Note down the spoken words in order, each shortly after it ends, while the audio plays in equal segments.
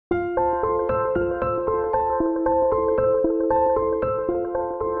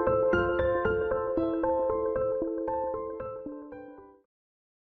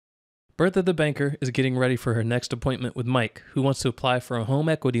Bertha the banker is getting ready for her next appointment with Mike, who wants to apply for a home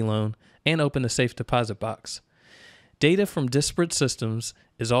equity loan and open a safe deposit box. Data from disparate systems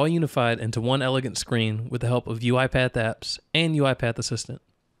is all unified into one elegant screen with the help of UiPath apps and UiPath Assistant.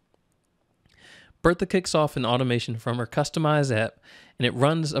 Bertha kicks off an automation from her customized app, and it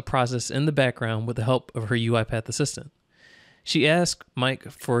runs a process in the background with the help of her UiPath Assistant. She asks Mike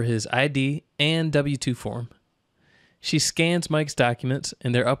for his ID and W-2 form. She scans Mike's documents,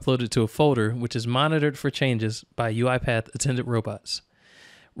 and they're uploaded to a folder which is monitored for changes by UiPath attendant robots.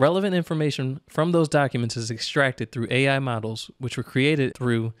 Relevant information from those documents is extracted through AI models, which were created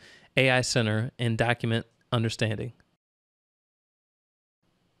through AI Center and Document Understanding.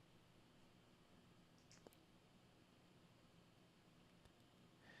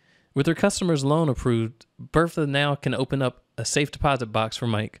 With her customer's loan approved, Bertha now can open up a safe deposit box for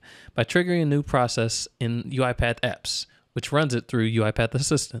Mike by triggering a new process in UiPath apps, which runs it through UiPath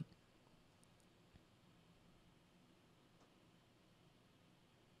Assistant.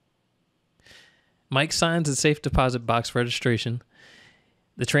 Mike signs the safe deposit box registration.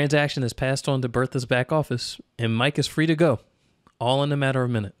 The transaction is passed on to Bertha's back office, and Mike is free to go, all in a matter of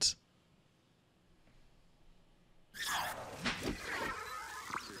minutes.